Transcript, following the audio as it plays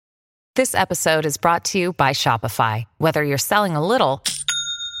This episode is brought to you by Shopify. Whether you're selling a little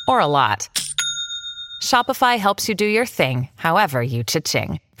or a lot, Shopify helps you do your thing, however you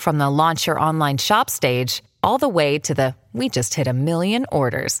cha-ching. From the launch your online shop stage, all the way to the we just hit 1 million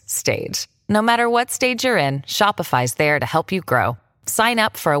orders stage. No matter what stage you're in, Shopify's there to help you grow. Sign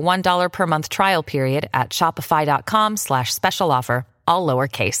up for a $1 per month trial period at shopify.com/special offer, all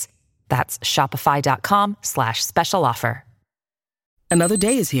lowercase. That's shopify.com/special offer. Another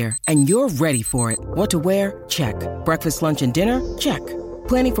day is here, and you're ready for it. What to wear? Check. Breakfast, lunch, and dinner? Check.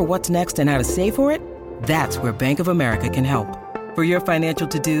 Planning for what's next and how to save for it? That's where Bank of America can help. For your financial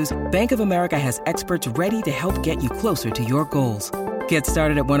to-dos, Bank of America has experts ready to help get you closer to your goals. Get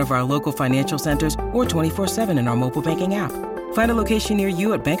started at one of our local financial centers or 24/7 in our mobile banking app. Find a location near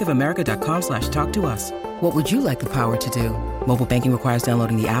you at bankofamerica.com/talktous. What would you like the power to do? Mobile banking requires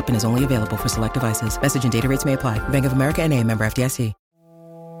downloading the app and is only available for select devices. Message and data rates may apply. Bank of America NA, member FDIC.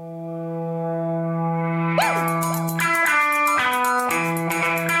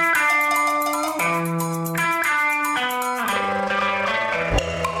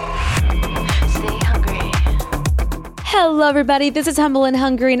 Hello, everybody. This is Humble and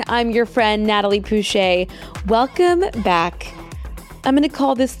Hungry, and I'm your friend, Natalie Pouchet. Welcome back. I'm going to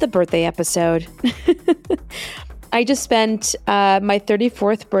call this the birthday episode. I just spent my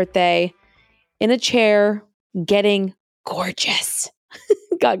 34th birthday in a chair getting gorgeous.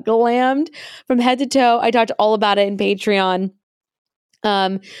 Got glammed from head to toe. I talked all about it in Patreon.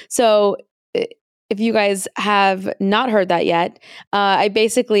 So if you guys have not heard that yet, I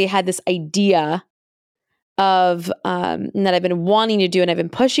basically had this idea of that I've been wanting to do, and I've been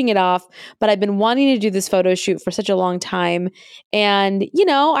pushing it off, but I've been wanting to do this photo shoot for such a long time. And, you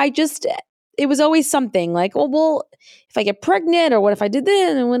know, it was always something like, oh, well, if I get pregnant, or what if I did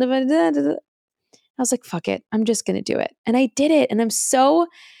this, and what if I did that? I was like, fuck it, I'm just going to do it. And I did it. And I'm so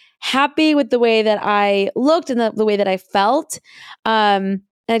happy with the way that I looked and the way that I felt. And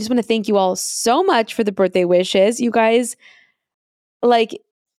I just want to thank you all so much for the birthday wishes. You guys, like,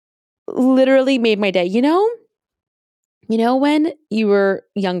 literally made my day. You know when you were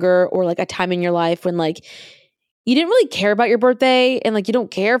younger, or like a time in your life when like you didn't really care about your birthday, and like you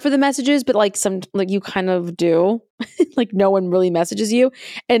don't care for the messages, but like you kind of do. Like no one really messages you,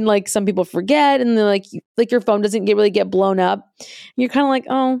 and like some people forget, and then like your phone doesn't really get blown up. You're kind of like,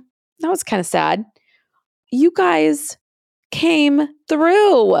 oh, that was kind of sad. You guys came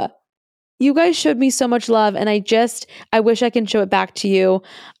through. You guys showed me so much love, and I wish I can show it back to you.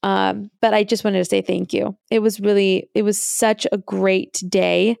 But I just wanted to say thank you. It was such a great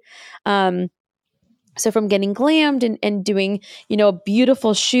day. So from getting glammed and doing, a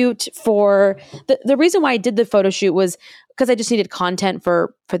beautiful shoot for the reason why I did the photo shoot was because I just needed content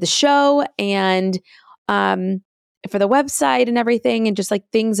for the show, and for the website and everything, and just like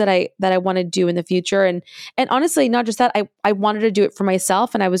things that I want to do in the future. And honestly, not just that, I wanted to do it for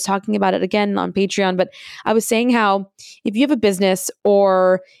myself. And I was talking about it again on Patreon, but I was saying how if you have a business,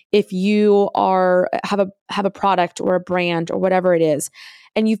 or if you have a product or a brand or whatever it is,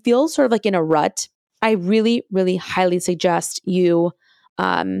 and you feel sort of like in a rut, I really, really highly suggest you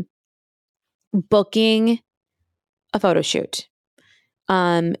booking a photo shoot.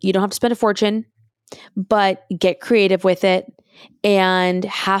 You don't have to spend a fortune, but get creative with it and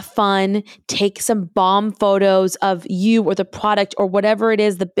have fun. Take some bomb photos of you or the product or whatever it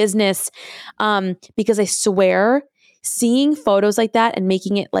is, the business. Because I swear, seeing photos like that and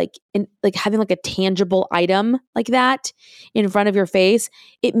making it like having like a tangible item like that in front of your face,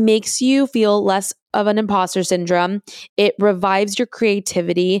 it makes you feel less of an imposter syndrome. It revives your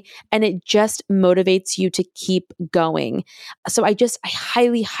creativity, and it just motivates you to keep going. So I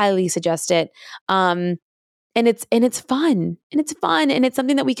highly, highly suggest it. And it's fun, and it's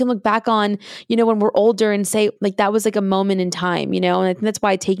something that we can look back on, when we're older and say like, that was like a moment in time, and I think that's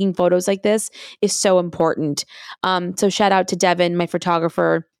why taking photos like this is so important. So shout out to Devin, my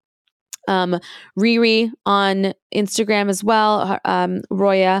photographer, Riri on Instagram as well.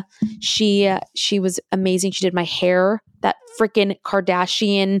 Roya, she was amazing. She did my hair, that freaking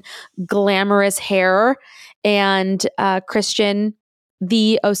Kardashian glamorous hair, and Christian,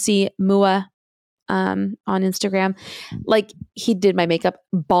 the OC Mua, on Instagram, like he did my makeup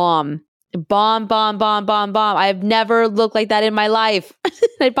bomb. I've never looked like that in my life.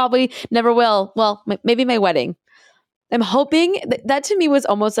 I probably never will. Well, maybe my wedding. I'm hoping that to me was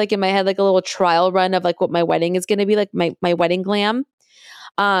almost like in my head, like a little trial run of like what my wedding is going to be like, my wedding glam.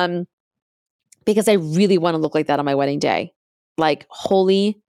 Because I really want to look like that on my wedding day. Like,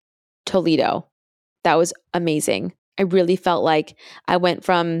 holy Toledo. That was amazing. I really felt like I went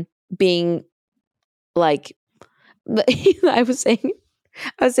from being like, I was saying,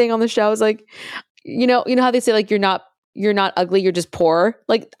 I was saying on the show, I was like, you know how they say like you're not ugly, you're just poor.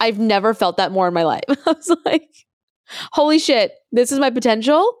 Like I've never felt that more in my life. I was like, holy shit, this is my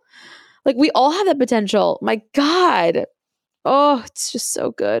potential. Like we all have that potential. My God. Oh, it's just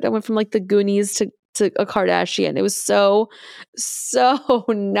so good. I went from like the Goonies to a Kardashian. It was so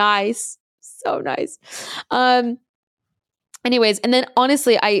nice. So nice. Anyways, and then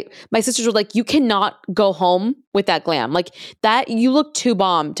honestly, my sisters were like, you cannot go home with that glam. Like that, you look too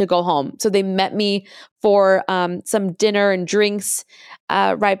bomb to go home. So they met me for some dinner and drinks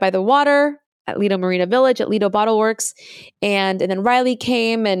right by the water at Lido Marina Village at Lido Bottle Works. And then Riley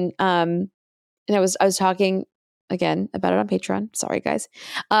came and I was talking again about it on Patreon. Sorry guys.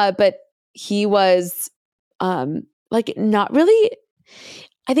 But he was like not really,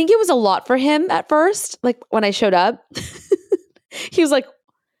 I think it was a lot for him at first. Like when I showed up, he was like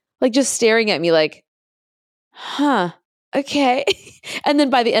just staring at me like, huh, okay. And then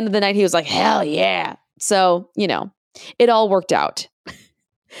by the end of the night, he was like, hell yeah. So, it all worked out.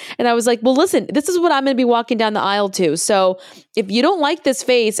 And I was like, well, listen, this is what I'm going to be walking down the aisle to. So if you don't like this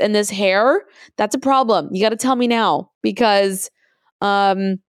face and this hair, that's a problem. You got to tell me now because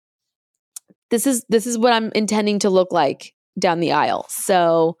this is what I'm intending to look like down the aisle.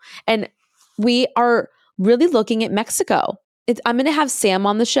 So, and we are really looking at Mexico. I'm going to have Sam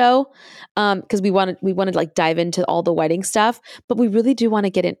on the show because we want to like dive into all the wedding stuff, but we really do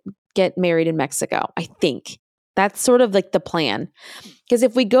want to get married in Mexico. I think that's sort of like the plan. Because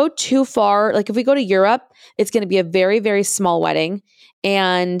if we go too far, like if we go to Europe, it's going to be a very, very small wedding.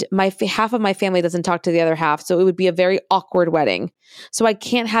 And half of my family doesn't talk to the other half. So it would be a very awkward wedding. So I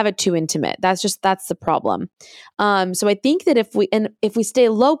can't have it too intimate. That's the problem. So I think that if we stay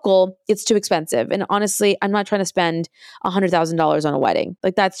local, it's too expensive. And honestly, I'm not trying to spend $100,000 on a wedding.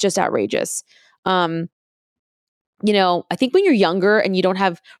 Like that's just outrageous. I think when you're younger and you don't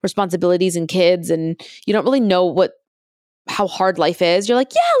have responsibilities and kids and you don't really know how hard life is, you're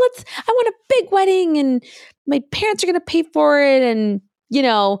like, yeah, I want a big wedding and my parents are going to pay for it. And,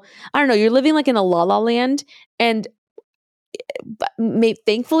 I don't know, you're living like in a la la land. And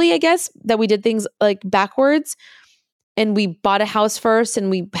thankfully, I guess that we did things like backwards and we bought a house first and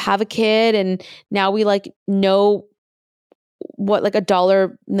we have a kid. And now we like know what like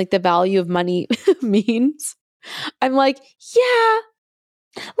 $1, like the value of money means. I'm like, yeah,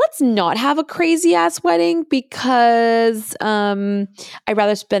 let's not have a crazy ass wedding because I'd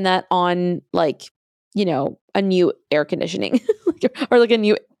rather spend that on like, a new air conditioning or like a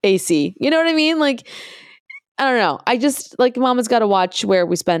new AC. You know what I mean? Like, I don't know. I just like mama's got to watch where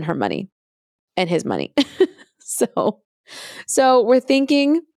we spend her money and his money. So we're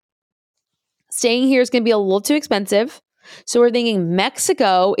thinking staying here is going to be a little too expensive. So we're thinking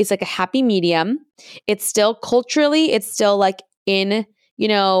Mexico is like a happy medium. It's still culturally, it's still like in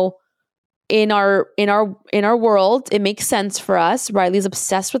our world, it makes sense for us. Riley's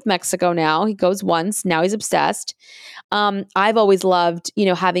obsessed with Mexico now. He goes once, now he's obsessed. I've always loved,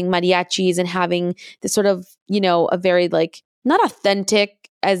 having mariachis and having this sort of, a very like not authentic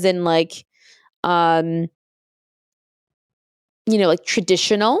as in like like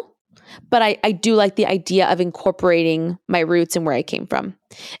traditional. But I do like the idea of incorporating my roots and where I came from.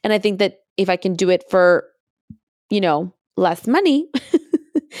 And I think that if I can do it for, less money,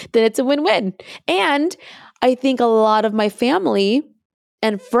 then it's a win-win. And I think a lot of my family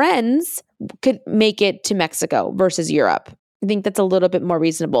and friends could make it to Mexico versus Europe. I think that's a little bit more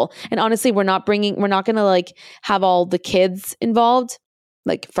reasonable. And honestly, we're not going to like have all the kids involved,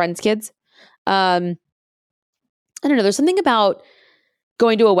 like friends' kids. I don't know. There's something about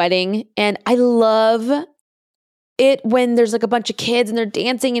going to a wedding, and I love it when there's like a bunch of kids and they're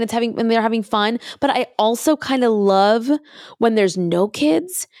dancing and they're having fun. But I also kind of love when there's no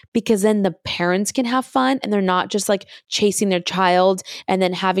kids because then the parents can have fun and they're not just like chasing their child and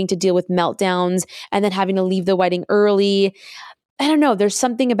then having to deal with meltdowns and then having to leave the wedding early. I don't know. There's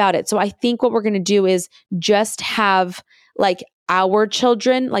something about it. So I think what we're going to do is just have like our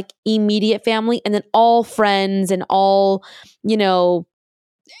children, like immediate family, and then all friends and all,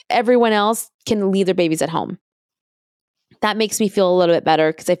 everyone else can leave their babies at home. That makes me feel a little bit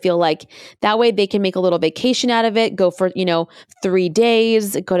better because I feel like that way they can make a little vacation out of it, go for, 3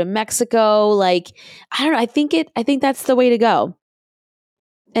 days, go to Mexico. Like, I don't know. I think that's the way to go.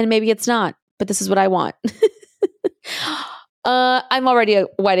 And maybe it's not, but this is what I want. I'm already a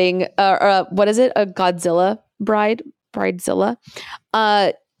wedding, what is it? A Godzilla bride, Bridezilla.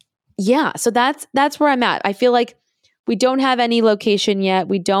 Yeah. So that's where I'm at. I feel like we don't have any location yet.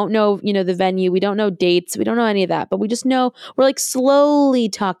 We don't know, the venue. We don't know dates. We don't know any of that, but we just know we're like slowly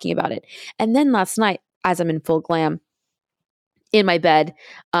talking about it. And then last night, as I'm in full glam, in my bed.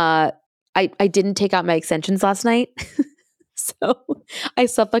 I didn't take out my extensions last night. So I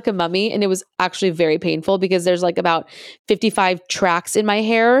slept like a mummy, and it was actually very painful because there's like about 55 tracks in my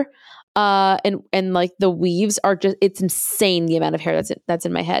hair. And like the weaves are just, it's insane the amount of hair that's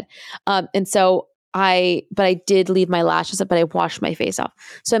in my head. And so but I did leave my lashes up, but I washed my face off.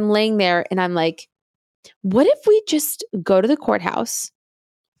 So I'm laying there and I'm like, what if we just go to the courthouse?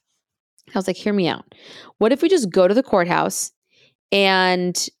 I was like, hear me out. What if we just go to the courthouse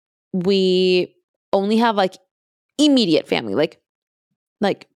and we only have like immediate family,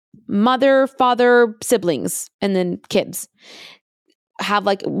 like mother, father, siblings, and then kids have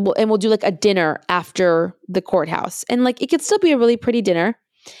like, and we'll do like a dinner after the courthouse. And like, it could still be a really pretty dinner.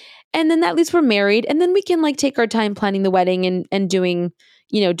 And then at least we're married. And then we can like take our time planning the wedding and doing,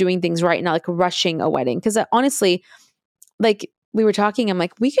 doing things right, not like rushing a wedding. Cause honestly, like we were talking, I'm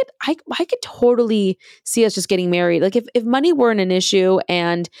like, I could totally see us just getting married. Like if money weren't an issue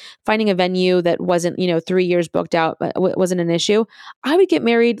and finding a venue that wasn't, 3 years booked out, but wasn't an issue, I would get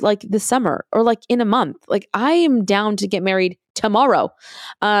married like this summer or like in a month. Like I am down to get married tomorrow.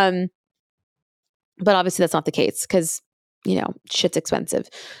 But obviously that's not the case because, shit's expensive.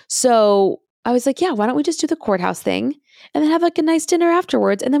 So I was like, yeah, why don't we just do the courthouse thing and then have like a nice dinner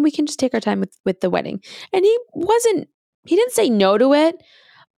afterwards. And then we can just take our time with the wedding. And he didn't say no to it,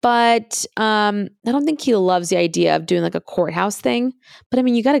 but I don't think he loves the idea of doing like a courthouse thing. But I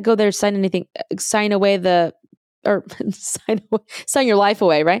mean, you got to go there, sign your life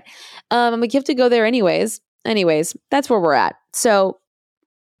away, right? I'm like, you have to go there anyways. Anyways, that's where we're at. So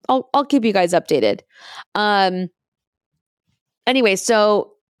I'll keep you guys updated. Anyway,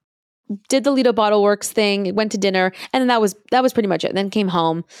 so did the Lido Bottle Works thing, went to dinner, and then that was pretty much it. And then came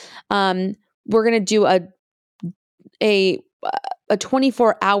home. We're gonna do a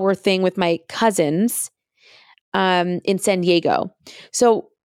 24-hour thing with my cousins in San Diego. So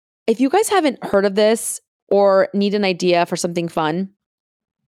if you guys haven't heard of this or need an idea for something fun,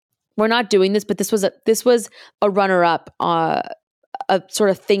 we're not doing this, but this was a runner-up, a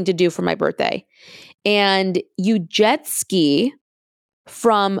sort of thing to do for my birthday. And you jet ski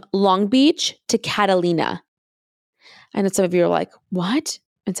from Long Beach to Catalina. I know some of you are like, what?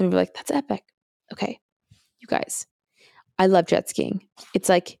 And some of you are like, that's epic. Okay, you guys, I love jet skiing. It's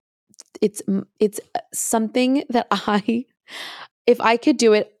like, it's something that if I could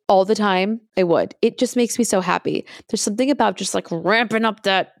do it all the time, I would. It just makes me so happy. There's something about just like ramping up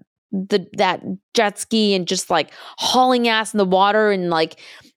that jet ski and just like hauling ass in the water and like,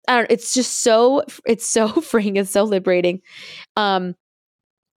 I don't know, it's so freeing. It's so liberating.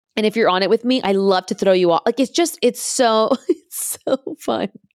 And if you're on it with me, I love to throw you off. Like it's so fun.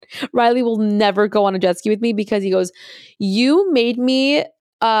 Riley will never go on a jet ski with me because he goes, you made me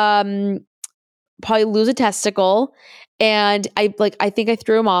probably lose a testicle. And I think I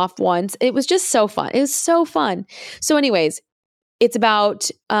threw him off once. It was just so fun. It was so fun. So anyways, it's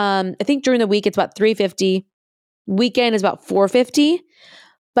about, I think during the week, it's about $350. Weekend is about $450.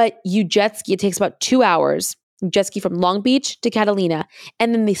 But you jet ski, it takes about 2 hours. You jet ski from Long Beach to Catalina.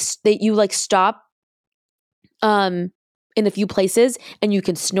 And then you like stop in a few places and you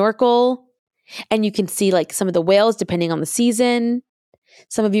can snorkel and you can see like some of the whales depending on the season.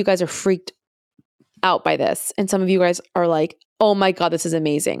 Some of you guys are freaked out by this. And some of you guys are like, oh my God, this is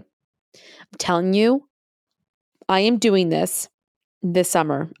amazing. I'm telling you, I am doing this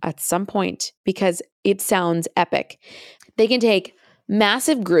summer at some point because it sounds epic. They can take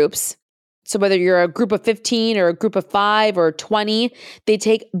massive groups. So whether you're a group of 15 or a group of 5 or 20, they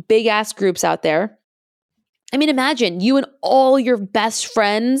take big ass groups out there. I mean, imagine you and all your best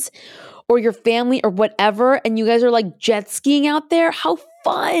friends or your family or whatever, and you guys are like jet skiing out there. How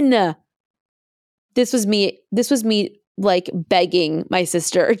fun. This was me like begging my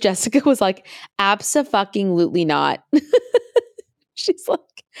sister. Jessica was like, abso-fucking-lutely not. She's like,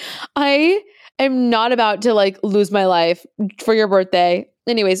 I am not about to like lose my life for your birthday.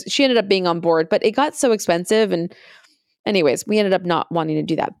 Anyways, she ended up being on board, but it got so expensive. And anyways, we ended up not wanting to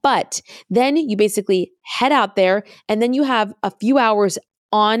do that. But then you basically head out there and then you have a few hours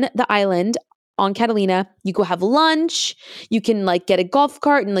on the island on Catalina. You go have lunch. You can like get a golf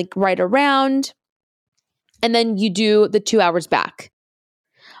cart and like ride around. And then you do the 2 hours back.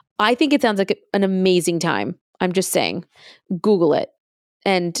 I think it sounds like an amazing time. I'm just saying, Google it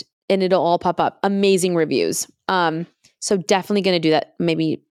and it'll all pop up. Amazing reviews. So definitely going to do that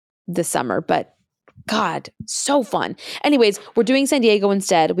maybe this summer, but God, so fun. Anyways, we're doing San Diego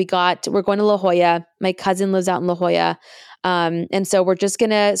instead. We're going to La Jolla. My cousin lives out in La Jolla. And so we're just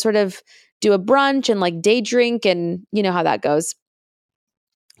going to sort of do a brunch and like day drink and you know how that goes.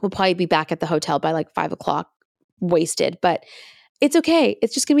 We'll probably be back at the hotel by like 5 o'clock wasted, but it's okay.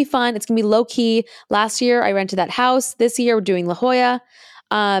 It's just going to be fun. It's going to be low key. Last year I rented that house. This year we're doing La Jolla.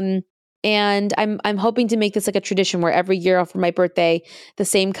 And I'm hoping to make this like a tradition where every year for my birthday, the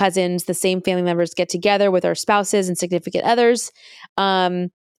same cousins, the same family members get together with our spouses and significant others,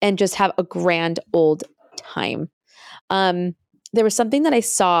 and just have a grand old time. There was something that I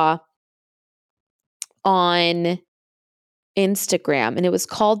saw on Instagram, and it was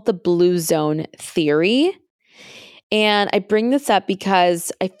called the Blue Zone Theory. And I bring this up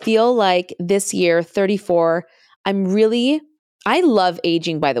because I feel like this year, 34, I love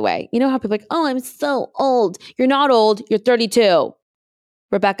aging, by the way. You know how people are like, oh, I'm so old. You're not old. You're 32,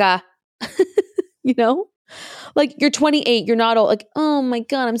 Rebecca. You know, like you're 28. You're not old. Like, oh my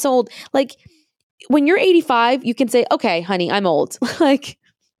God, I'm so old. Like when you're 85, you can say, okay, honey, I'm old. Like,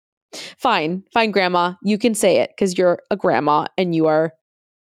 fine, grandma. You can say it because you're a grandma and you are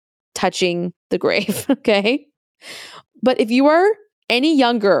touching the grave. Okay. But if you are any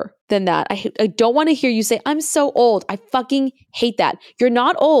younger than that, I don't want to hear you say, I'm so old. I fucking hate that. You're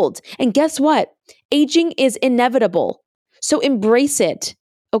not old. And guess what? Aging is inevitable. So embrace it.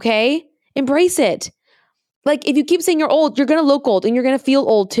 Okay? Embrace it. Like if you keep saying you're old, you're going to look old and you're going to feel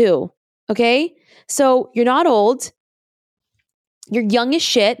old too. Okay? So you're not old. You're young as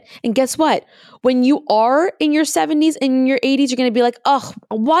shit. And guess what? When you are in your 70s and in your 80s, you're going to be like, oh,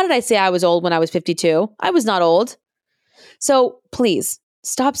 why did I say I was old when I was 52? I was not old. So please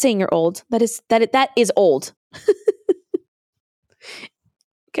stop saying you're old. That is old.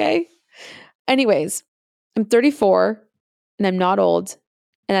 Okay. Anyways, I'm 34 and I'm not old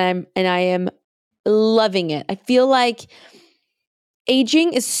and I am loving it. I feel like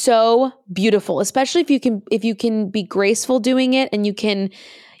aging is so beautiful, especially if you can be graceful doing it and you can,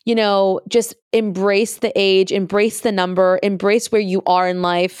 you know, just embrace the age, embrace the number, embrace where you are in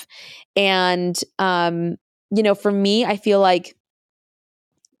life. And, you know, for me, I feel like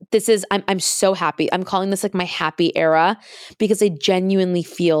I'm so happy. I'm calling this like my happy era because I genuinely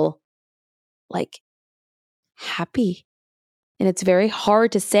feel like happy. And it's very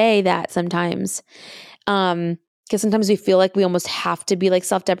hard to say that sometimes. Because sometimes we feel like we almost have to be like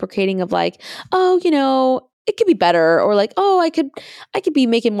self-deprecating of like, oh, you know, it could be better, or like, oh, I could be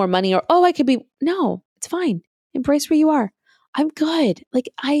making more money, or oh, no, it's fine. Embrace where you are. I'm good. Like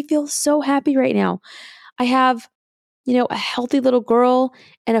I feel so happy right now. I have, you know, a healthy little girl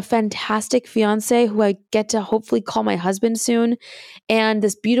and a fantastic fiance who I get to hopefully call my husband soon. And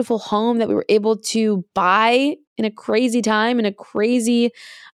this beautiful home that we were able to buy in a crazy time, in a crazy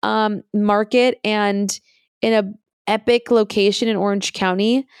market, and in a epic location in Orange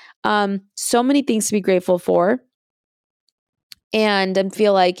County. So many things to be grateful for. And I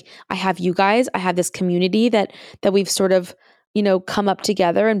feel like I have you guys, I have this community that we've sort of, you know, come up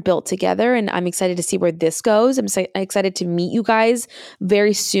together and built together. And I'm excited to see where this goes. I'm excited to meet you guys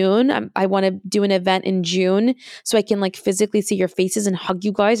very soon. I want to do an event in June so I can like physically see your faces and hug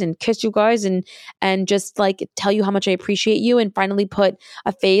you guys and kiss you guys and just like tell you how much I appreciate you and finally put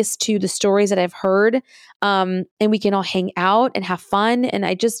a face to the stories that I've heard. And we can all hang out and have fun. And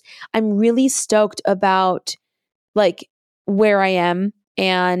I'm really stoked about like where I am.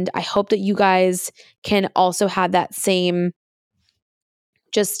 And I hope that you guys can also have that same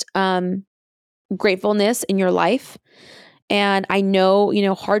just gratefulness in your life. And I know, you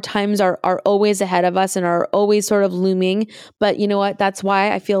know, hard times are always ahead of us and are always sort of looming. But you know what? That's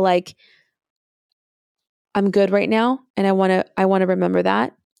why I feel like I'm good right now. And I want to remember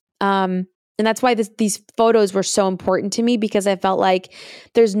that. And that's why these photos were so important to me, because I felt like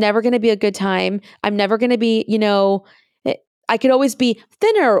there's never going to be a good time. I'm never going to be, you know, I could always be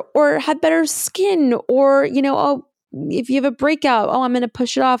thinner or have better skin, or, you know, oh, if you have a breakout, oh, I'm going to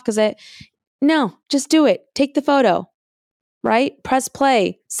push it off no, just do it. Take the photo, right? Press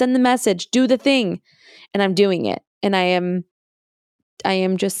play, send the message, do the thing. And I'm doing it. And I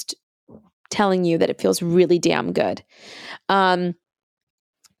am just telling you that it feels really damn good.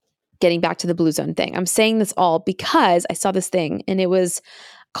 Getting back to the Blue Zone thing. I'm saying this all because I saw this thing and it was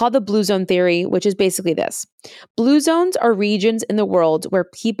called the Blue Zone Theory, which is basically this. Blue zones are regions in the world where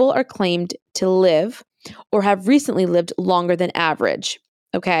people are claimed to live or have recently lived longer than average.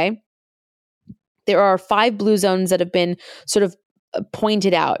 Okay. There are 5 blue zones that have been sort of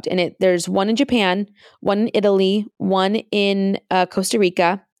pointed out. And there's one in Japan, one in Italy, one in Costa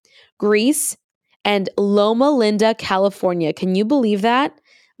Rica, Greece, and Loma Linda, California. Can you believe that?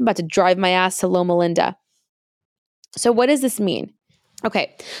 I'm about to drive my ass to Loma Linda. So what does this mean?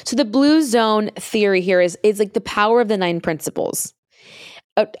 Okay. So the Blue Zone Theory here is like the power of the 9 principles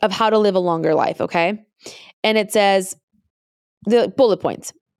of how to live a longer life. Okay. And it says the bullet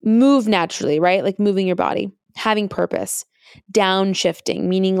points: move naturally, right? Like moving your body, having purpose, downshifting,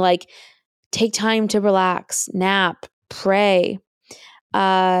 meaning like take time to relax, nap, pray.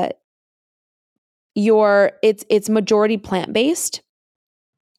 It's majority plant-based.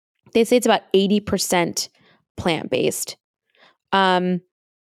 They say it's about 80% plant-based.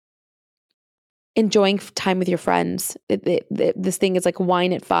 Enjoying time with your friends. This thing is like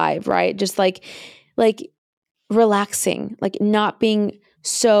wine at 5, right? Just like relaxing, like not being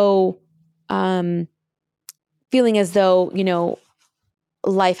so feeling as though,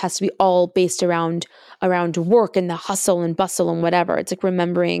 life has to be all based around work and the hustle and bustle and whatever. It's like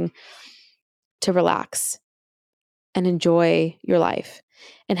remembering to relax and enjoy your life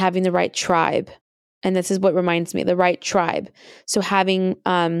and having the right tribe. And this is what reminds me, the right tribe. So having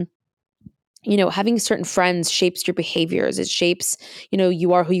certain friends shapes your behaviors. It shapes,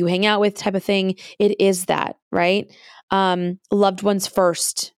 you are who you hang out with type of thing. It is that, right? Loved ones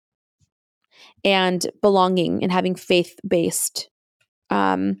first, and belonging and having faith-based,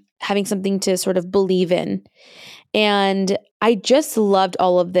 having something to sort of believe in. And I just loved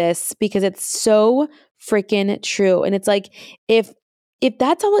all of this because it's so freaking true. And it's like, if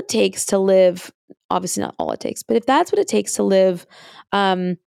that's all it takes to live, obviously not all it takes, but if that's what it takes to live,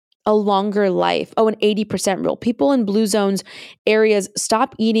 a longer life. Oh, an 80% rule. People in blue zones areas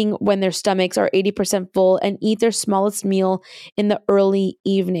stop eating when their stomachs are 80% full and eat their smallest meal in the early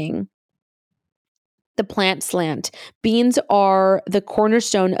evening. The plant slant. Beans are the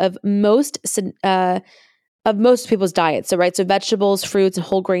cornerstone of most people's diets. So vegetables, fruits, and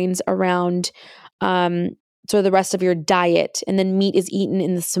whole grains around the rest of your diet, and then meat is eaten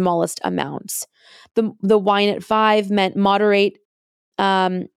in the smallest amounts. The wine at 5 meant moderate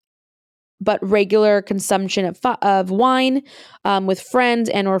but regular consumption of wine with friends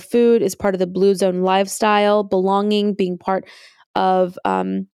and or food is part of the blue zone lifestyle. Belonging, being part of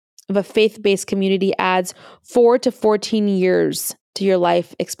a faith-based community adds 4 to 14 years to your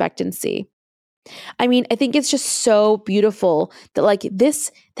life expectancy. I mean, I think it's just so beautiful that like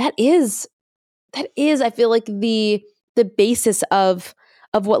this, that is, I feel like the basis of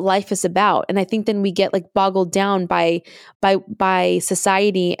what life is about. And I think then we get like boggled down by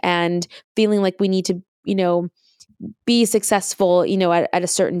society and feeling like we need to, be successful, at a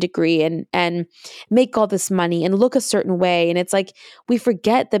certain degree and make all this money and look a certain way. And it's like, we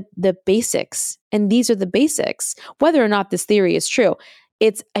forget the basics, and these are the basics, whether or not this theory is true.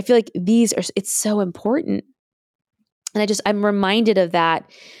 I feel like it's so important. And I'm reminded of that,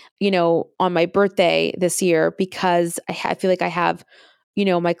 on my birthday this year, because I feel like I have,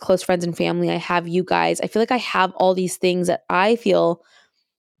 my close friends and family. I have you guys. I feel like I have all these things that I feel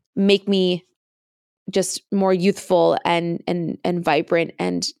make me just more youthful and vibrant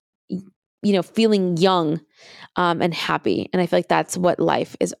and, feeling young and happy. And I feel like that's what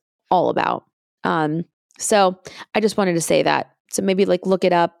life is all about. So I just wanted to say that. So maybe like look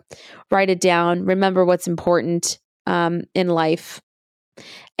it up, write it down, remember what's important in life.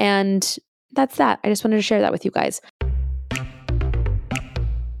 And that's that. I just wanted to share that with you guys.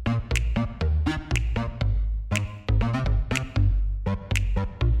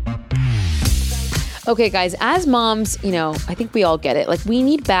 Okay, guys, as moms, I think we all get it. Like, we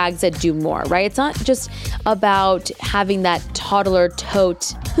need bags that do more, right? It's not just about having that toddler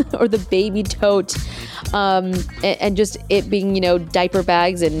tote or the baby tote and just it being, diaper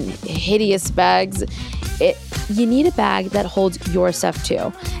bags and hideous bags. You need a bag that holds your stuff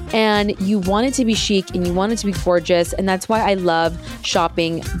too. And you want it to be chic and you want it to be gorgeous. And that's why I love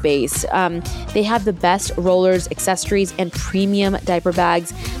shopping Béis. They have the best rollers, accessories, and premium diaper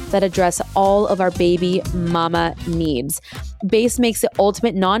bags that address all of our baby mama needs. Béis makes the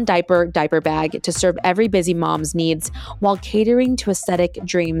ultimate non-diaper diaper bag to serve every busy mom's needs while catering to aesthetic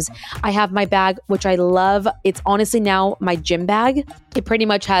dreams. I have my bag, which I love. It's honestly now my gym bag. It pretty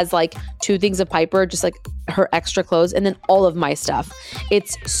much has like 2 things of Piper, just like her extra clothes, and then all of my stuff.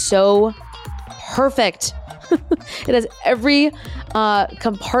 It's so perfect. It has every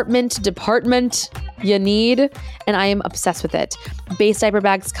department you need, and I am obsessed with it. Béis diaper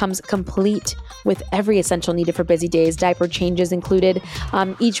bags comes complete with every essential needed for busy days, diaper changes included.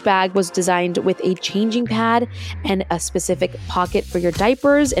 Each bag was designed with a changing pad and a specific pocket for your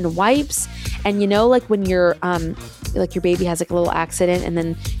diapers and wipes. And like when you're like your baby has like a little accident and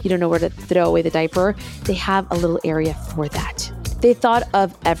then you don't know where to throw away the diaper, they have a little area for that. They thought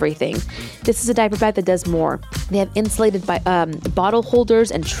of everything. This is a diaper bag that does more. They have insulated bottle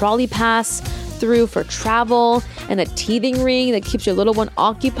holders and trolley pass, through for travel and a teething ring that keeps your little one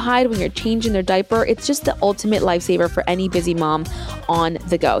occupied when you're changing their diaper. It's just the ultimate lifesaver for any busy mom on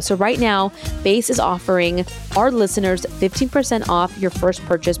the go. So right now, Béis is offering our listeners 15% off your first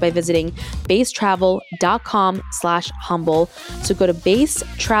purchase by visiting beistravel.com/humble. So go to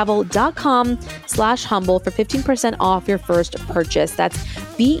beistravel.com/humble for 15% off your first purchase. That's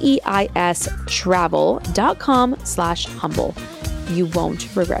BEIS travel.com/humble. You won't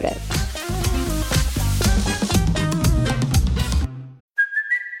regret it.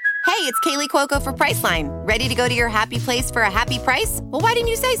 Hey, it's Kaylee Cuoco for Priceline. Ready to go to your happy place for a happy price? Well, why didn't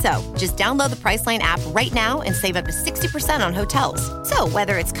you say so? Just download the Priceline app right now and save up to 60% on hotels. So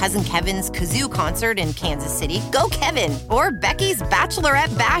whether it's Cousin Kevin's Kazoo Concert in Kansas City, go Kevin, or Becky's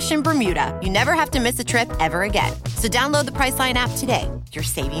Bachelorette Bash in Bermuda, you never have to miss a trip ever again. So download the Priceline app today. Your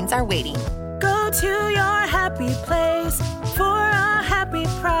savings are waiting. Go to your happy place for a happy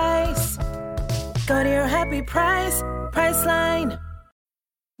price. Go to your happy price, Priceline.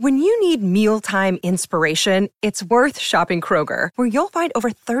 When you need mealtime inspiration, it's worth shopping Kroger, where you'll find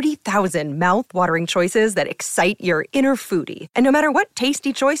over 30,000 mouth-watering choices that excite your inner foodie. And no matter what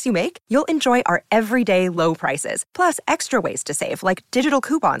tasty choice you make, you'll enjoy our everyday low prices, plus extra ways to save, like digital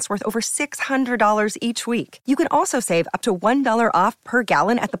coupons worth over $600 each week. You can also save up to $1 off per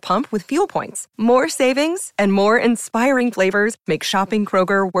gallon at the pump with fuel points. More savings and more inspiring flavors make shopping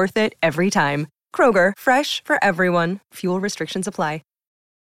Kroger worth it every time. Kroger, fresh for everyone. Fuel restrictions apply.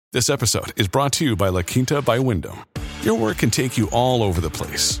 This episode is brought to you by La Quinta by Wyndham. Your work can take you all over the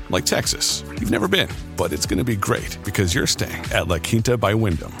place, like Texas. You've never been, but it's going to be great because you're staying at La Quinta by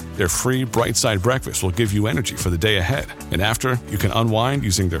Wyndham. Their free Bright Side breakfast will give you energy for the day ahead. And after, you can unwind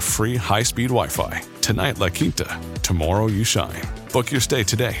using their free high-speed Wi-Fi. Tonight, La Quinta. Tomorrow, you shine. Book your stay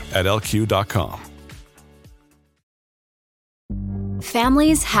today at LQ.com.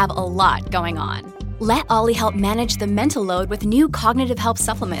 Families have a lot going on. Let Ollie help manage the mental load with new cognitive help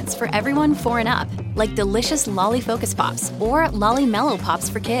supplements for everyone 4 and up, like delicious Lolly Focus Pops or Lolly Mellow Pops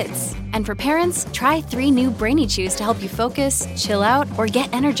for kids. And for parents, try 3 new Brainy Chews to help you focus, chill out, or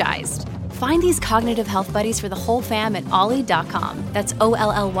get energized. Find these cognitive health buddies for the whole fam at ollie.com. That's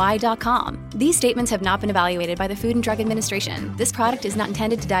OLLY.com. These statements have not been evaluated by the Food and Drug Administration. This product is not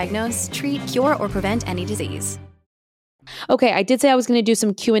intended to diagnose, treat, cure, or prevent any disease. Okay, I did say I was going to do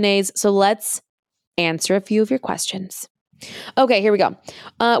some Q&As, so let's answer a few of your questions. Okay, here we go.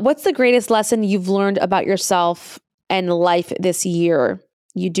 What's the greatest lesson you've learned about yourself and life this year?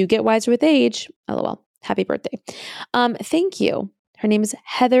 You do get wiser with age. LOL. Happy birthday. Thank you. Her name is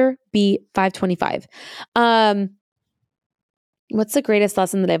Heather B525. What's the greatest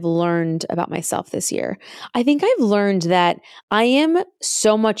lesson that I've learned about myself this year? I think I've learned that I am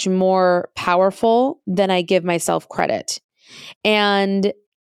so much more powerful than I give myself credit. And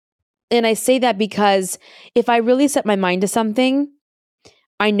I say that because if I really set my mind to something,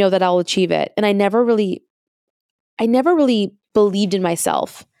 I know that I'll achieve it. And I never really believed in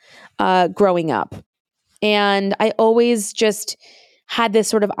myself growing up. And I always just had this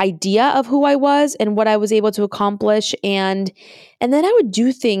sort of idea of who I was and what I was able to accomplish. And then I would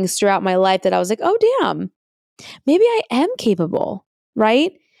do things throughout my life that I was like, oh, damn, maybe I am capable,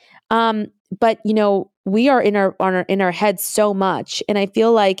 right? But we are in our heads so much. And I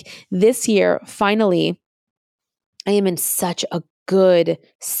feel like this year, finally, I am in such a good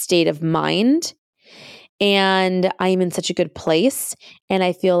state of mind and I am in such a good place. And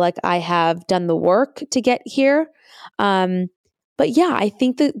I feel like I have done the work to get here. But yeah, I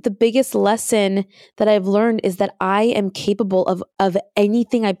think that the biggest lesson that I've learned is that I am capable of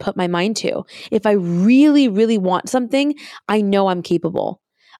anything I put my mind to. If I really, really want something, I know I'm capable.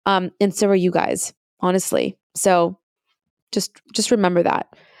 And so are you guys, honestly. So just remember that.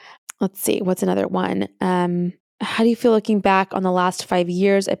 Let's see. What's another one? How do you feel looking back on the last 5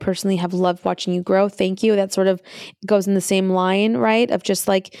 years? I personally have loved watching you grow. Thank you. That sort of goes in the same line, right? Of just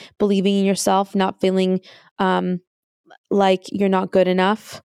like believing in yourself, not feeling like you're not good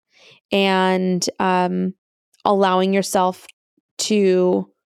enough, and allowing yourself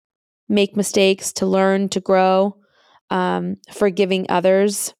to make mistakes, to learn, to grow, forgiving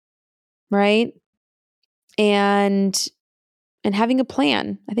others, right? And having a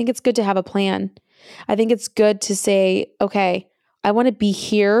plan. I think it's good to have a plan. I think it's good to say, okay, I want to be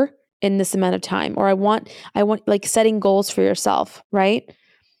here in this amount of time, or I want like setting goals for yourself, right?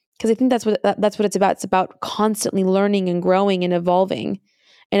 Because I think that's what it's about. It's about constantly learning and growing and evolving.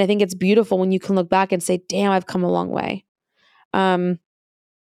 And I think it's beautiful when you can look back and say, damn, I've come a long way. So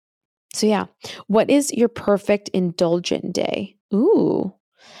yeah, what is your perfect indulgent day? Ooh,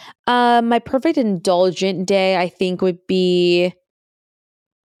 my perfect indulgent day, I think would be,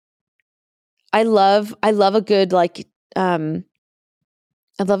 I love a good like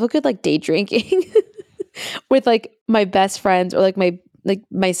day drinking with like my best friends or like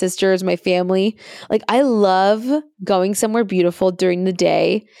my sisters, my family. Like I love going somewhere beautiful during the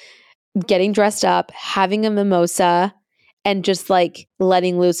day, getting dressed up, having a mimosa, and just like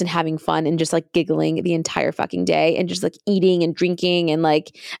letting loose and having fun and just like giggling the entire fucking day and just like eating and drinking and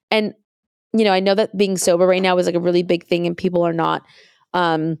like, and you know, I know that being sober right now is like a really big thing and people are not,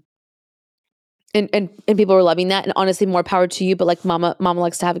 and people are loving that. And honestly, more power to you, but like mama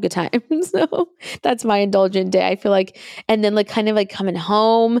likes to have a good time. So that's my indulgent day. I feel like, and then like kind of like coming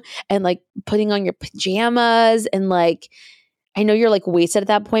home and like putting on your pajamas and like, I know you're like wasted at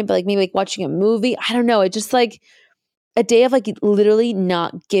that point, but like maybe like watching a movie. I don't know. It's just like a day of like literally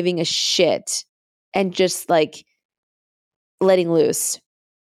not giving a shit and just like letting loose.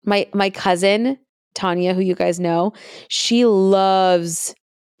 My cousin, Tanya, who you guys know, she loves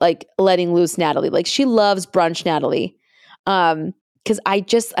like letting loose Natalie. Like she loves brunch Natalie. Cause I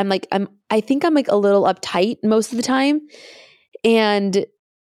think I'm like a little uptight most of the time. And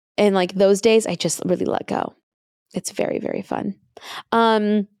like those days I just really let go. It's very, very fun.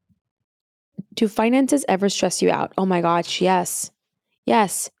 Do finances ever stress you out? Oh my gosh, yes.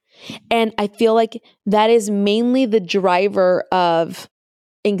 Yes. And I feel like that is mainly the driver of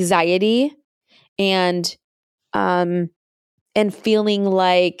anxiety and feeling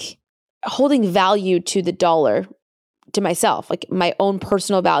like holding value to the dollar, to myself, like my own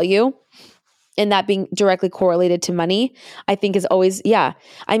personal value, and that being directly correlated to money, I think is always, yeah.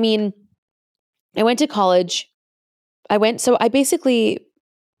 I mean, I went to college. I went to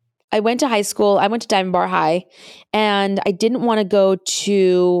high school. I went to Diamond Bar High, and I didn't want to go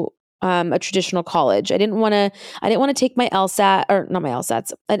to a traditional college. I didn't want to take my LSAT, or not my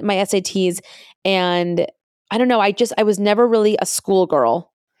LSATs, my SATs. And I don't know. I was never really a school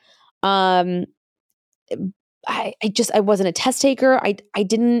girl. I wasn't a test taker. I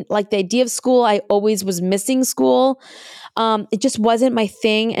didn't like the idea of school. I always was missing school. It just wasn't my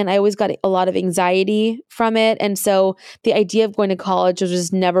thing. And I always got a lot of anxiety from it. And so the idea of going to college was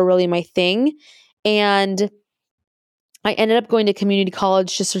just never really my thing. And I ended up going to community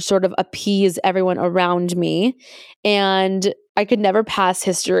college just to sort of appease everyone around me. And I could never pass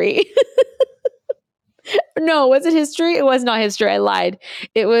history. No, was it history? It was not history. I lied.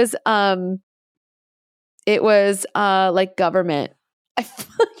 It was like government. I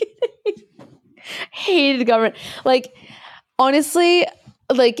fucking hated government. Like, honestly,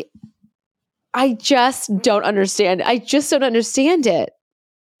 like I just don't understand. I just don't understand it.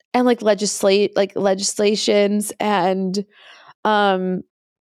 And like legislations and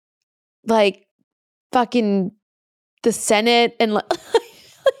like fucking the Senate and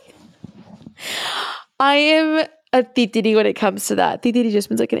I am a titiri when it comes to that. Titiri just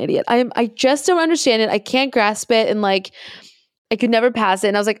means like an idiot. I just don't understand it. I can't grasp it. And like, I could never pass it.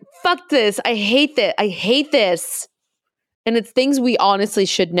 And I was like, fuck this. I hate that. I hate this. And it's things we honestly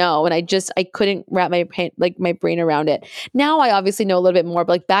should know. And I couldn't wrap my brain around it. Now I obviously know a little bit more,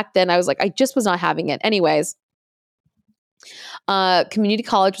 but like back then I was like, I just was not having it. Anyways, community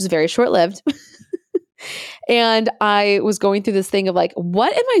college was very short-lived. And I was going through this thing of like,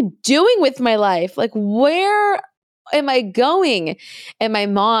 what am I doing with my life? Like, where am I going? And my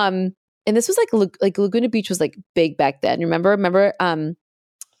mom, and this was like Laguna Beach was like big back then. Remember,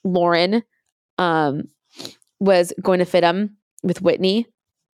 Lauren, was going to FITM with Whitney.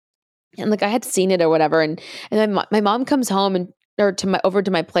 And like, I had seen it or whatever. And then my mom comes home over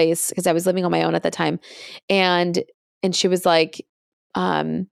to my place, because I was living on my own at that time. And she was like,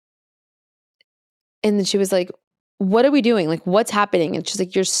 and then she was like, what are we doing? Like, what's happening? And she's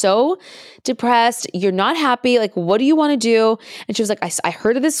like, you're so depressed. You're not happy. Like, what do you want to do? And she was like, I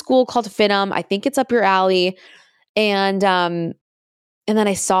heard of this school called FITM. I think it's up your alley. And then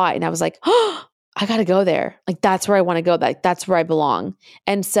I saw it and I was like, oh, I got to go there. Like, that's where I want to go. That's where I belong.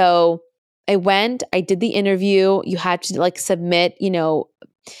 And so I went, I did the interview. You had to like submit,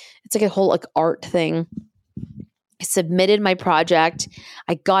 it's like a whole like art thing. I submitted my project.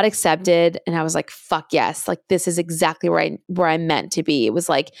 I got accepted and I was like, fuck yes. Like, this is exactly where I'm meant to be. It was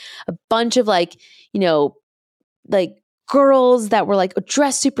like a bunch of like, like girls that were like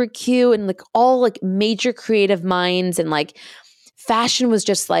dressed super cute and like all like major creative minds, and like fashion was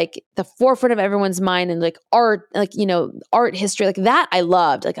just like the forefront of everyone's mind, and like art, like, art history, like that I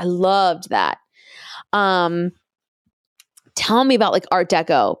loved. Like, I loved that. Tell me about like Art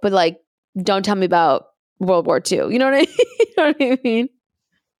Deco, but like, don't tell me about World War II. You know what I mean? You know what I mean?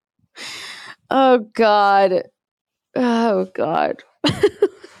 Oh God.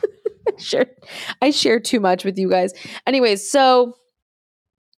 I share too much with you guys. Anyways, so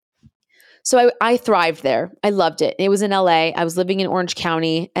So I thrived there. I loved it. It was in LA. I was living in Orange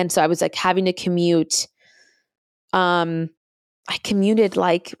County. And so I was like having to commute. I commuted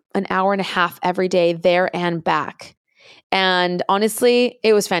like an hour and a half every day there and back. And honestly,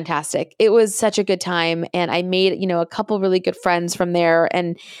 it was fantastic. It was such a good time. And I made, a couple really good friends from there.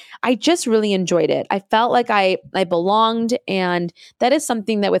 And I just really enjoyed it. I felt like I belonged. And that is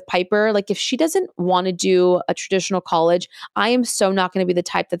something that with Piper, like if she doesn't want to do a traditional college, I am so not going to be the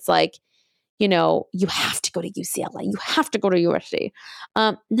type that's like, you have to go to UCLA. You have to go to university.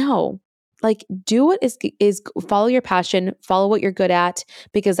 No, like do what is follow your passion, follow what you're good at,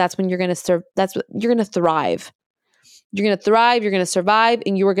 because that's when you're going to serve. That's what you're going to thrive. You're going to thrive. You're going to survive,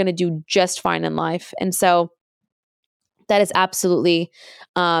 and you are going to do just fine in life. And so that is absolutely,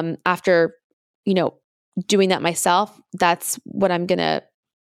 after, doing that myself, that's what I'm going to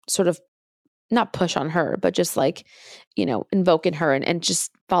sort of not push on her, but just like, invoke in her and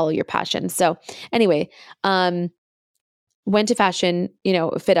just follow your passion. So anyway, went to fashion,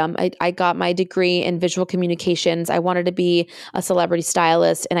 FITM. I got my degree in visual communications. I wanted to be a celebrity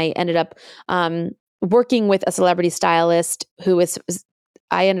stylist, and I ended up working with a celebrity stylist who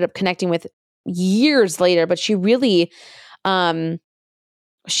I ended up connecting with years later, but she really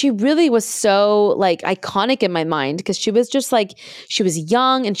was so like iconic in my mind, because she was just like, she was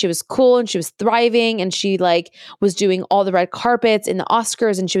young and she was cool and she was thriving, and she like was doing all the red carpets in the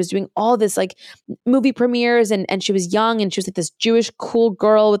Oscars, and she was doing all this like movie premieres, and she was young and she was like this Jewish cool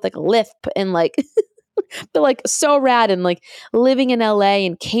girl with like a lisp and like, but like so rad, and like living in LA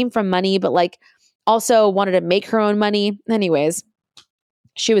and came from money, but like also wanted to make her own money. Anyways,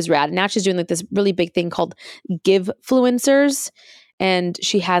 she was rad. And now she's doing like this really big thing called Givefluencers. And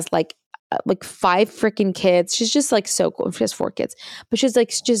she has like 5 freaking kids. She's just like so cool. She has 4 kids, but she's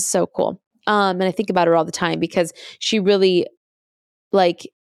like just so cool. And I think about her all the time because she really like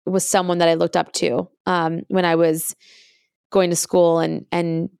was someone that I looked up to when I was going to school and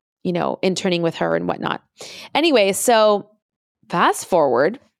interning with her and whatnot. Anyway, so fast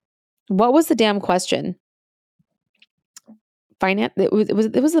forward. What was the damn question? Finance. It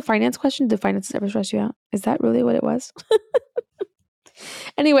was the finance question. Did finance ever stress you out? Is that really what it was?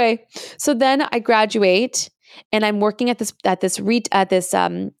 Anyway, so then I graduate and I'm working at this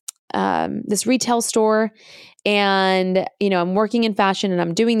retail store, and I'm working in fashion and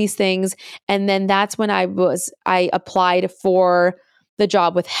I'm doing these things, and then that's when I applied for the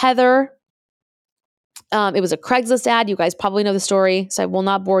job with Heather. It was a Craigslist ad. You guys probably know the story, so I will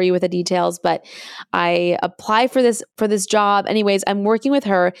not bore you with the details, but I applied for this job. Anyways, I'm working with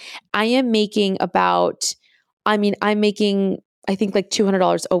her. I am making I think like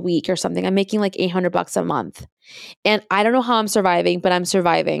 $200 a week or something. I'm making like $800 a month. And I don't know how I'm surviving, but I'm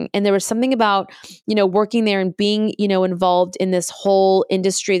surviving. And there was something about, working there and being, involved in this whole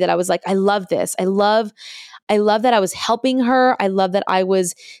industry that I was like, I love this. I love that I was helping her. I love that I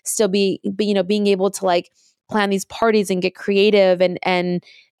was still being able to like plan these parties and get creative. And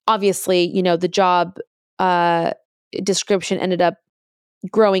obviously, the job description ended up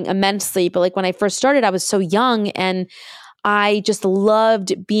growing immensely. But like when I first started, I was so young and I just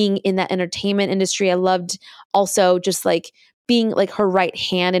loved being in that entertainment industry. I loved also just like being like her right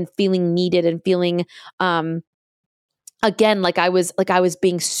hand and feeling needed and feeling, again, like I was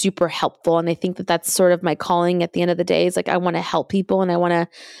being super helpful. And I think that that's sort of my calling at the end of the day, is like, I want to help people, and I want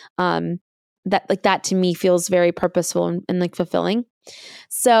to, that to me feels very purposeful and like fulfilling.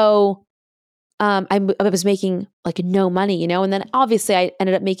 So, I was making like no money, and then obviously I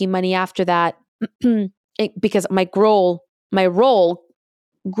ended up making money after that because my role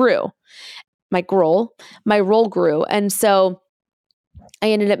grew. My role grew. And so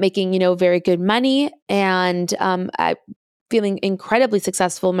I ended up making, very good money, and I feeling incredibly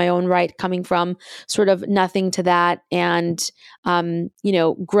successful in my own right, coming from sort of nothing to that, and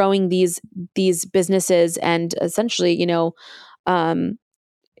growing these businesses, and essentially, her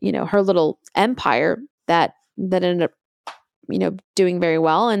little empire that ended up doing very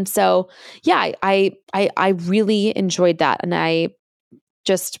well. And so, yeah, I really enjoyed that. And I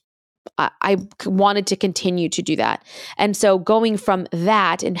wanted to continue to do that. And so going from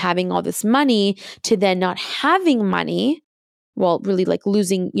that and having all this money to then not having money, well, really like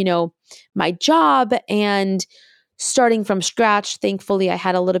losing, my job and starting from scratch. Thankfully, I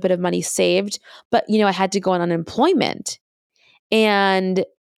had a little bit of money saved, but I had to go on unemployment. And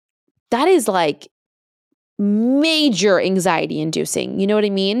that is like major anxiety inducing. You know what I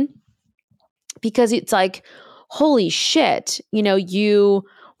mean? Because it's like, holy shit, you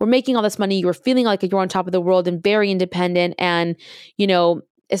were making all this money. You were feeling like you're on top of the world and very independent. And,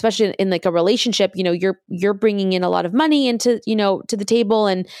 especially in like a relationship, you're bringing in a lot of money into, to the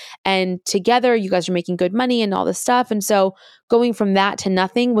table, and together you guys are making good money and all this stuff. And so going from that to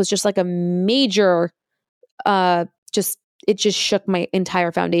nothing was just like a major, it just shook my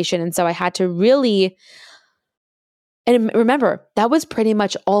entire foundation. And so I had to really, and remember, that was pretty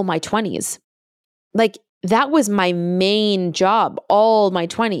much all my 20s. Like that was my main job, all my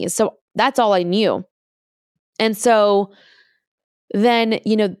 20s. So that's all I knew. And so then,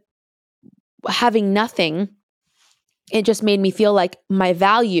 having nothing, it just made me feel like my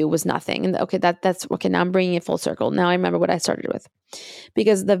value was nothing. And okay, that's okay. Now I'm bringing it full circle. Now I remember what I started with,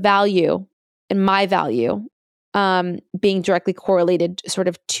 because the value and my value being directly correlated sort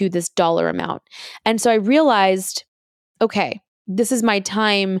of to this dollar amount. And so I realized, okay, this is my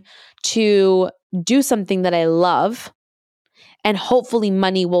time to do something that I love, and hopefully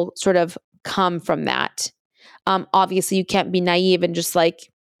money will sort of come from that. Obviously you can't be naive and just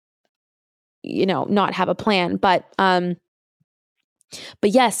like, not have a plan. But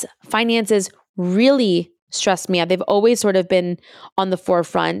yes, finances really stressed me out. They've always sort of been on the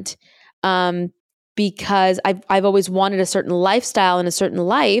forefront, because I've always wanted a certain lifestyle and a certain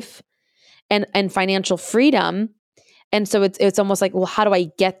life and financial freedom. And so it's almost like, well, how do I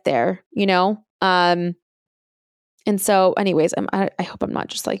get there? And so anyways, I hope I'm not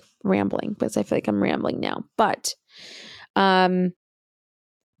just like rambling, because I feel like I'm rambling now, but I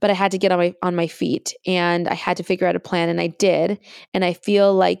had to get on my feet, and I had to figure out a plan, and I did. And I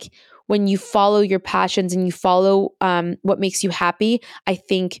feel like when you follow your passions and you follow what makes you happy, I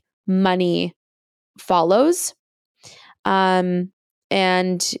think money follows. And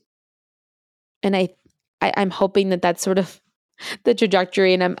I'm hoping that that's sort of the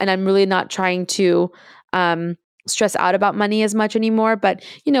trajectory, and I'm really not trying to stress out about money as much anymore. But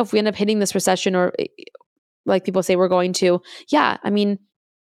if we end up hitting this recession, or like people say we're going to,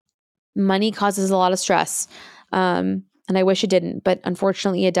 money causes a lot of stress. And I wish it didn't, but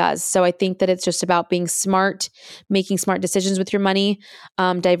unfortunately it does. So I think that it's just about being smart, making smart decisions with your money,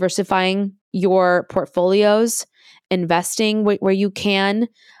 diversifying your portfolios, investing where you can,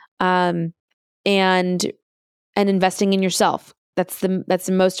 and investing in yourself. That's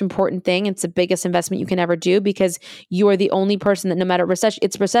the most important thing. It's the biggest investment you can ever do, because you are the only person that, no matter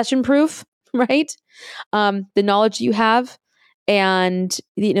it's recession proof, right? The knowledge you have, and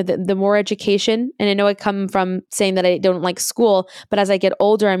the more education. And I know I come from saying that I don't like school, but as I get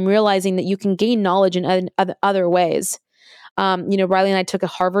older, I'm realizing that you can gain knowledge in other ways. Riley and I took a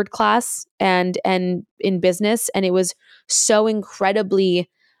Harvard class and in business, and it was so incredibly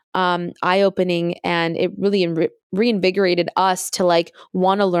eye-opening, and it really reinvigorated us to like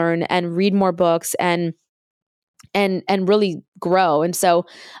want to learn and read more books and really grow. And so,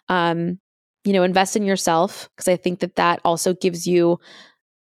 invest in yourself, because I think that also gives you,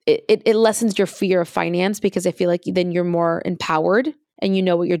 it lessens your fear of finance, because I feel like then you're more empowered, and you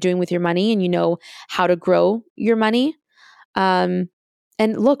know what you're doing with your money, and you know how to grow your money. And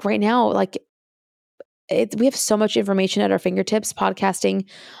look, right now, like we have so much information at our fingertips, podcasting,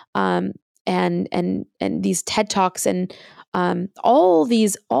 and these TED Talks, and all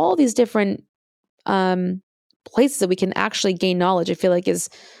these different places that we can actually gain knowledge, I feel like is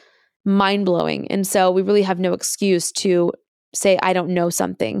mind-blowing. And so we really have no excuse to say, I don't know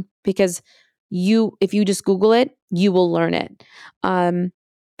something, because if you just Google it, you will learn it. But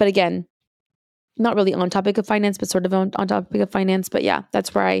again, not really on topic of finance, but sort of on topic of finance. But yeah,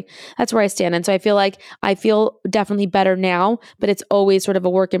 that's where I stand. And so I feel definitely better now, but it's always sort of a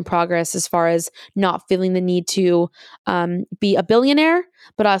work in progress, as far as not feeling the need to be a billionaire,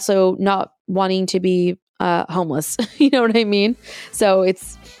 but also not wanting to be homeless. You know what I mean? So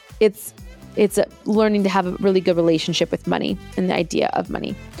it's learning to have a really good relationship with money and the idea of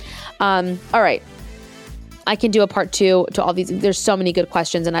money. All right. I can do a part 2 to all these. There's so many good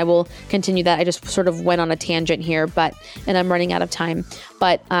questions, and I will continue that. I just sort of went on a tangent here, and I'm running out of time.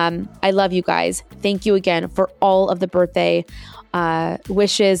 But I love you guys. Thank you again for all of the birthday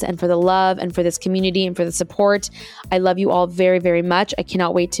wishes, and for the love, and for this community, and for the support. I love you all very, very much. I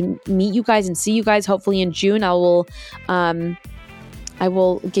cannot wait to meet you guys and see you guys hopefully in June. I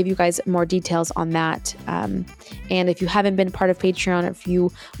will give you guys more details on that. And if you haven't been part of Patreon, or if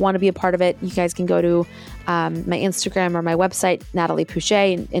you want to be a part of it, you guys can go to my Instagram or my website, Natalie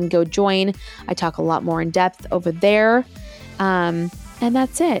Pouchet, and go join. I talk a lot more in depth over there. And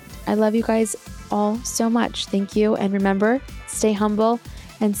that's it. I love you guys all so much. Thank you. And remember, stay humble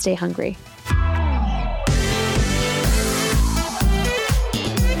and stay hungry.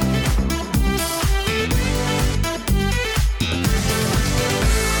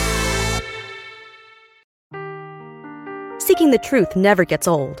 Seeking the truth never gets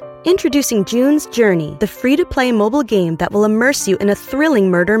old. Introducing June's Journey, the free-to-play mobile game that will immerse you in a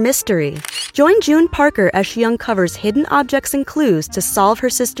thrilling murder mystery. Join June Parker as she uncovers hidden objects and clues to solve her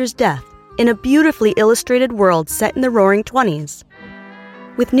sister's death in a beautifully illustrated world set in the Roaring 20s.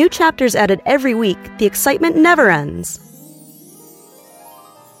 With new chapters added every week, the excitement never ends.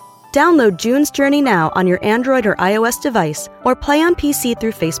 Download June's Journey now on your Android or iOS device, or play on PC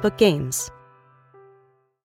through Facebook Games.